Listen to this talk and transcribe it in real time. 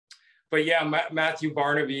but yeah, Matthew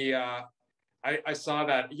Barnaby, I saw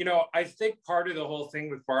that. You know, I think part of the whole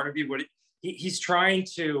thing with Barnaby, he's trying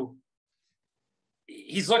to,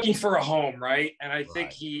 he's looking for a home, right? And I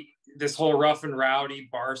think Right. this whole rough and rowdy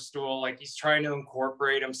bar stool, like he's trying to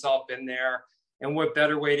incorporate himself in there. And what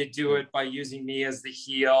better way to do it by using me as the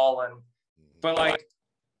heel? And, but like,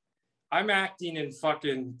 I'm acting in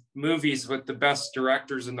fucking movies with the best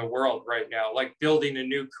directors in the world right now, like building a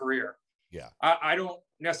new career. Yeah. I don't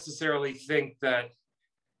necessarily think that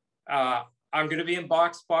I'm going to be in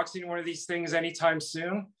boxing one of these things anytime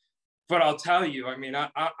soon. But I'll tell you, I mean,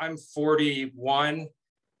 I'm 41.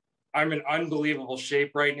 I'm in unbelievable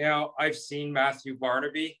shape right now. I've seen Matthew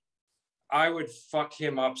Barnaby. I would fuck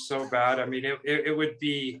him up so bad. I mean, it would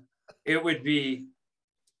be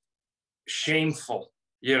shameful,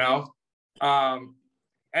 you know?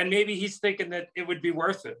 And maybe he's thinking that it would be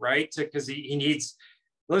worth it, right? Because he needs,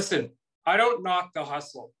 listen, I don't knock the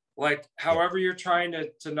hustle. Like, however you're trying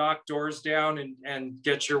to knock doors down and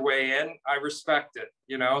get your way in, I respect it,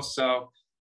 you know? So